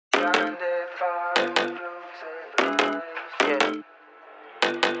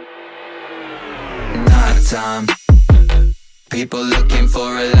Time, people looking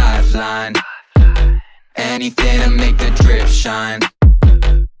for a lifeline, anything to make the drip shine,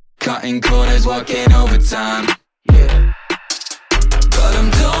 cutting corners, working overtime, yeah. But I'm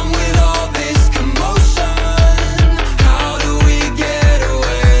done with all this commotion. How do we get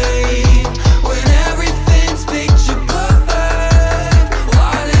away when everything's picture perfect?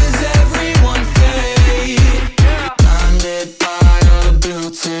 Why does everyone fade? Blinded by all the blue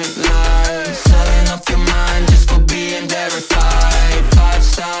tick lights, selling off your mind just for being verified.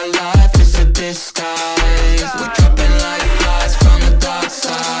 5-star life is a disguise. We're dropping like flies from the dark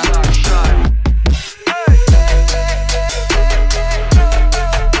side.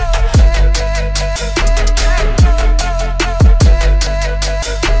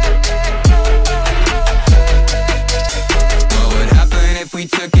 What would happen if we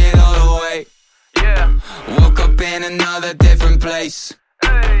took it all away? Yeah. Woke up in another different place.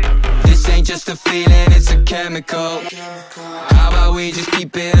 This ain't just a feeling, it's a chemical. How about we just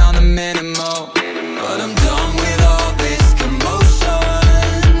keep it on the minimal? But I'm done with all this